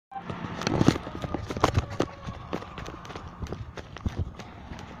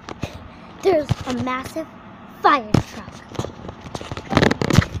there's a massive fire truck.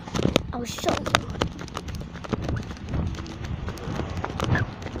 I'll show you.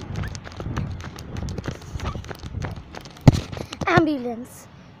 Ambulance.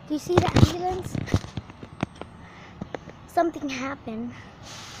 Do you see the ambulance? Something happened.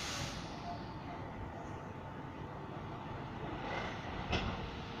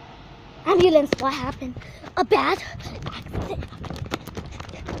 Ambulance, what happened? A bad accident.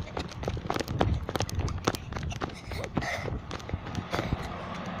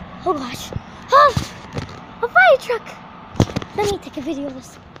 Oh gosh. Oh, a fire truck. Let me take a video of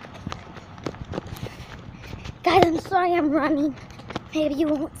this. Guys, I'm sorry I'm running. Maybe you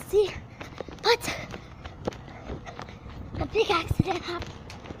won't see. But a big accident happened.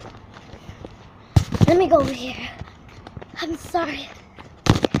 Let me go over here. I'm sorry.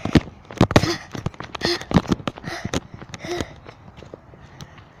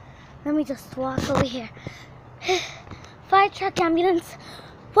 Let me just walk over here. Fire truck, ambulance.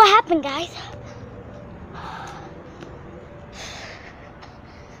 What happened, guys?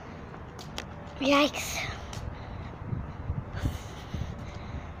 Yikes.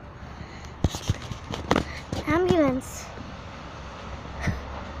 Ambulance.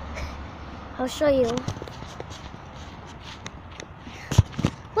 I'll show you.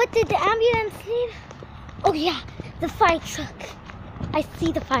 What did the ambulance leave? Oh yeah, the fire truck. I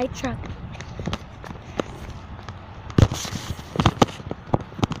see the fire truck.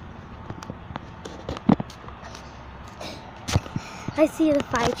 I see the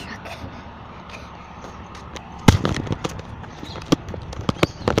fire truck.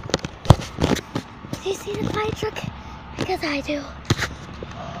 Do you see the fire truck? Because I do.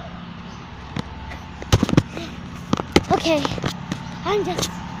 Okay, I'm just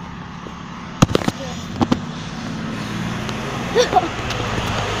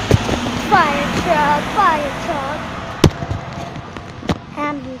fire truck.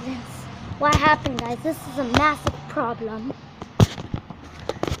 Ambulance. What happened, guys? This is a massive problem.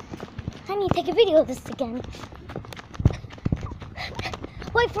 I need to take a video of this again.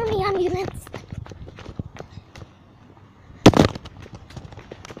 Wait for me, ambulance.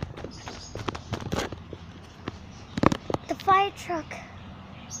 The fire truck.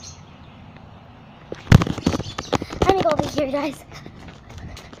 Let me go over here, guys.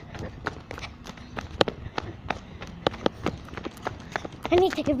 I need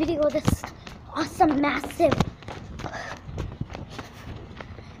to take a video of this awesome, massive.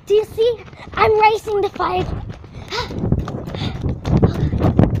 Do you see? I'm racing the fire.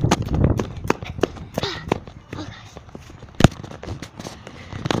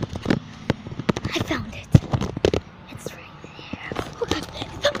 I found it. It's right there.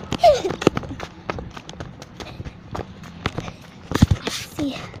 I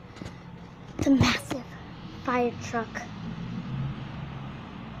see the massive fire truck.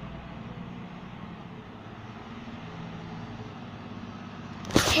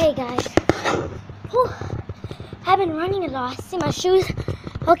 Okay, guys. Whew. I've been running a lot. See my shoes?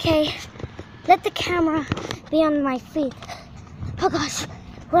 Okay. Let the camera be on my feet. Oh gosh.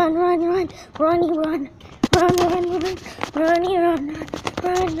 Run, run, run. Running, run. Run, run, run. Running, run, run.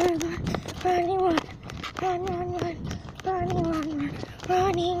 Run, run, run. Running, run. Run, run, run. Running, run, run.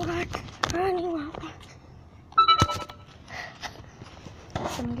 Running, run. Running, run, run.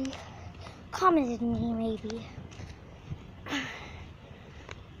 Somebody commented me, maybe.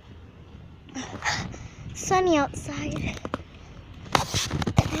 Sunny outside.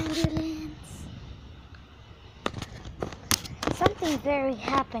 Ambulance. Something very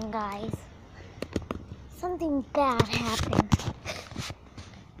happened, guys. Something bad happened.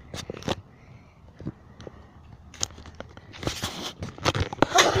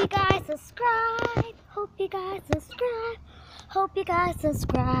 Hope you guys subscribe. Hope you guys subscribe. Hope you guys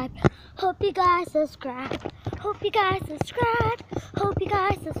subscribe. Hope you guys subscribe. Hope you guys subscribe. Hope you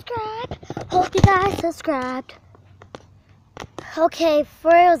guys subscribe. Hope you guys subscribed. Okay,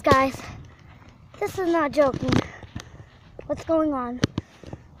 for reals, guys. This is not joking. What's going on?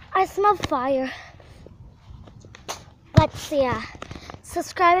 I smell fire. But yeah,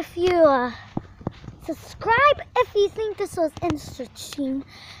 subscribe if you think this was interesting,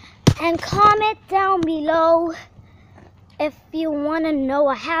 and comment down below if you want to know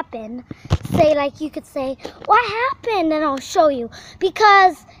what happened. Say, like, you could say what happened, and I'll show you.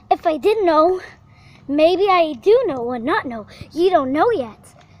 Because if I didn't know, maybe I do know or not know. You don't know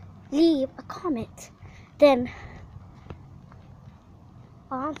yet. Leave a comment, then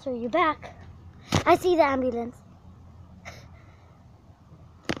I'll answer you back. I see the ambulance.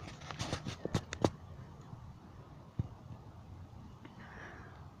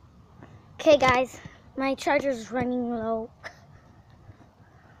 Okay, guys, my charger's running low.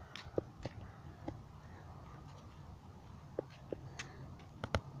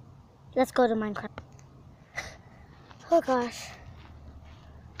 Let's go to Minecraft. Oh gosh.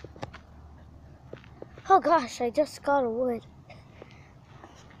 Oh gosh, I just got a wood.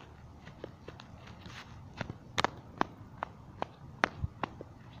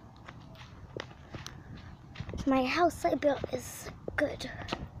 My house I built is good.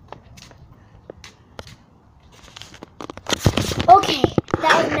 Okay,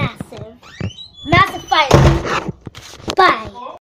 that was math.